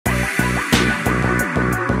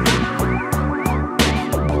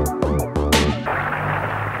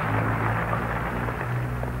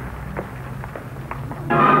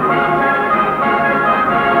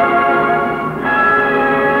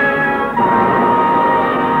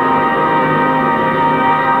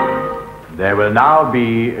will now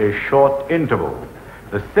be a short interval.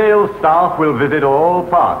 The sales staff will visit all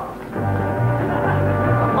parts.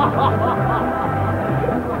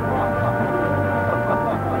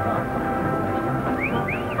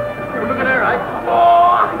 Look at her, right?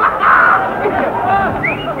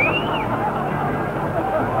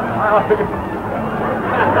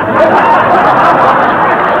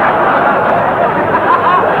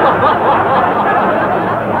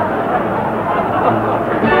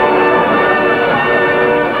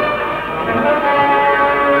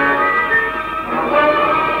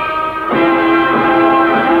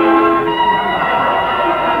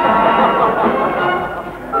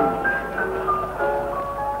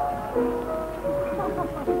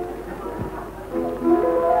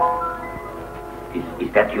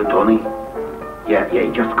 Is that you, Tony? Yeah,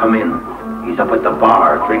 just come in. He's up at the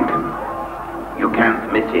bar drinking. You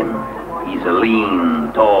can't miss him. He's a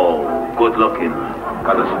lean, tall, good-looking,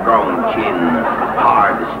 got a strong chin,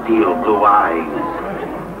 hard steel blue eyes.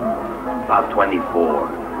 About 24.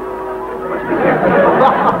 Must be careful.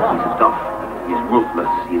 He's tough, he's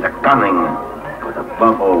ruthless, he's a cunning, but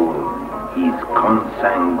above all, he's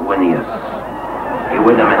consanguineous. Hey,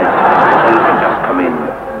 wait a minute. Tell him to just come in.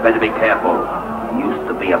 Better be careful. Used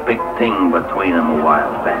to be a big thing between them a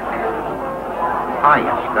while back.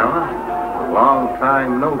 Hiya, Stella. Long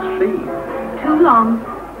time no see. Too long.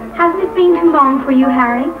 Hasn't it been too long for you,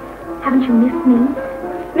 Harry? Haven't you missed me?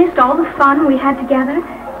 Missed all the fun we had together?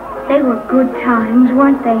 They were good times,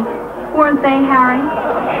 weren't they? Weren't they, Harry?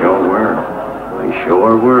 Sure were. They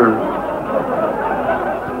sure were.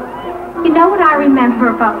 You know what I remember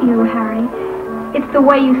about you, Harry? It's the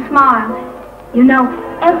way you smile. You know,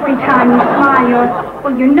 every time you smile,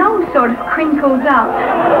 your nose sort of crinkles up.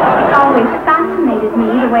 It's always fascinated me,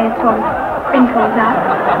 the way it sort of crinkles up.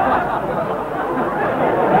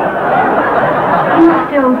 You're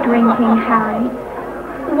still drinking, Harry.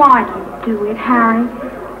 Why do you do it, Harry?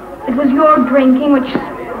 It was your drinking which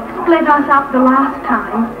split us up the last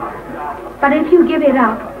time. But if you give it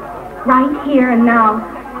up, right here and now,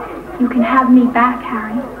 you can have me back,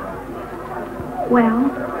 Harry. Well,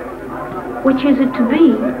 which is it to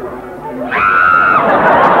be?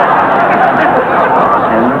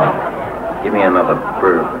 Henry, give me another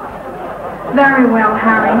bourbon. Very well,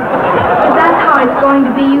 Harry. If that's how it's going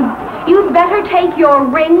to be, you'd better take your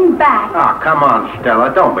ring back. Oh, come on, Stella.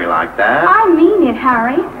 Don't be like that. I mean it,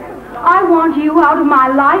 Harry. I want you out of my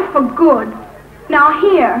life for good. Now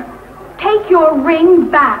here, take your ring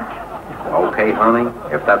back. Okay, honey,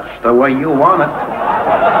 if that's the way you want it.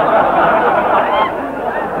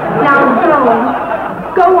 Now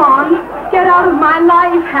go on. Get out of my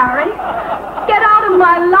life, Harry. Get out of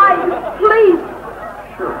my life, please.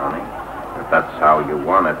 Sure, honey, if that's how you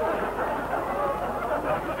want it.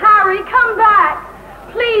 Harry, come back.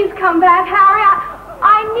 Please come back, Harry.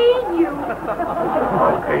 I need you.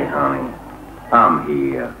 Okay, honey, I'm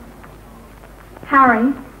here.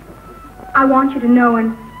 Harry, I want you to know,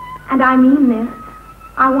 and I mean this,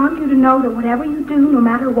 I want you to know that whatever you do, no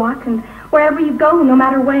matter what, and wherever you go, no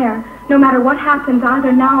matter where, no matter what happens,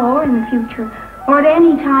 either now or in the future, or at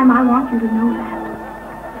any time, I want you to know that.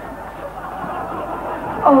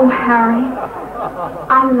 Oh, Harry,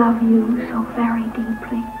 I love you so very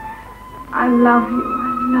deeply. I love you,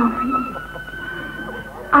 I love you.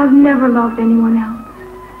 I've never loved anyone else.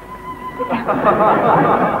 You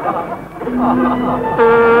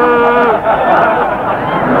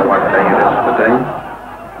know what day it is today?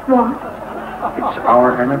 What? It's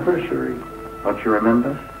our anniversary. Don't you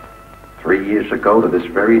remember? 3 years ago to this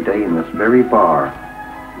very day in this very bar,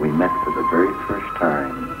 we met for the very first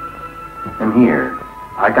time. And here,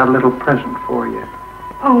 I got a little present for you.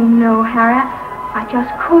 Oh, no, Harry, I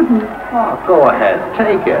just couldn't. Oh, go ahead.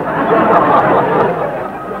 Take it.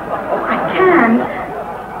 I can't.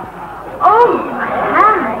 Oh,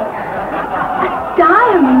 Harry, a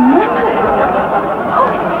diamond necklace.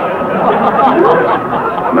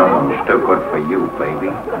 No, it's still good for you,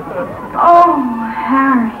 baby. Oh,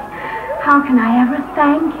 Harry, how can I ever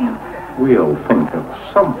thank you? We'll think of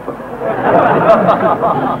something.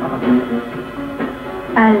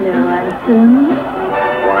 Hello, Anson.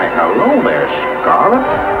 Why, hello there, Scarlett.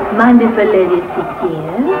 Mind if I let it sit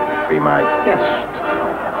here? Be my guest.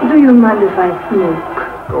 Do you mind if I smoke?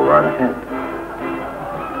 Go right ahead.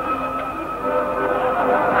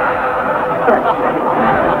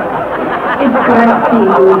 It's great seeing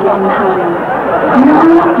you again, Harry. You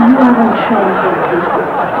haven't changed a bit.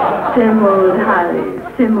 Same old Harry,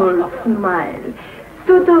 same old smile.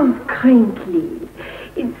 Sort of crinkly.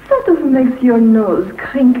 It sort of makes your nose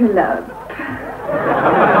crinkle up.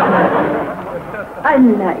 I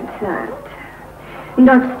like that.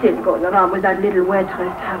 Not still going around with that little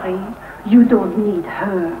waitress, Harry. You don't need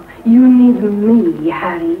her. You need me,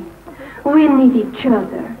 Harry. We need each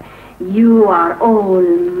other. You are all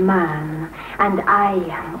man, and I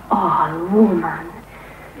am all woman.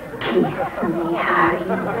 Kiss me, Harry. Kiss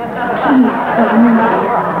me.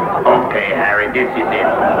 Okay, Harry, this is it.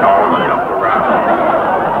 Normal look around.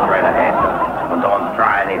 Straight ahead. And don't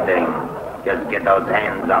try anything. Just get those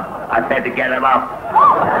hands up. I said to get them up.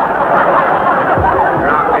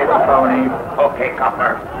 Drop it, Tony. Okay,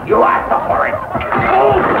 Copper. You asked for it.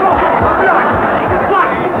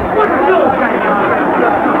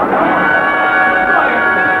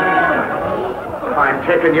 I'm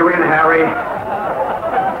taking you in, Harry.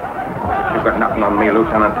 You've got nothing on me,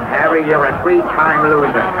 Lieutenant. Harry, you're a three-time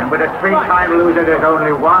loser. And with a three-time loser, there's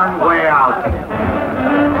only one way out.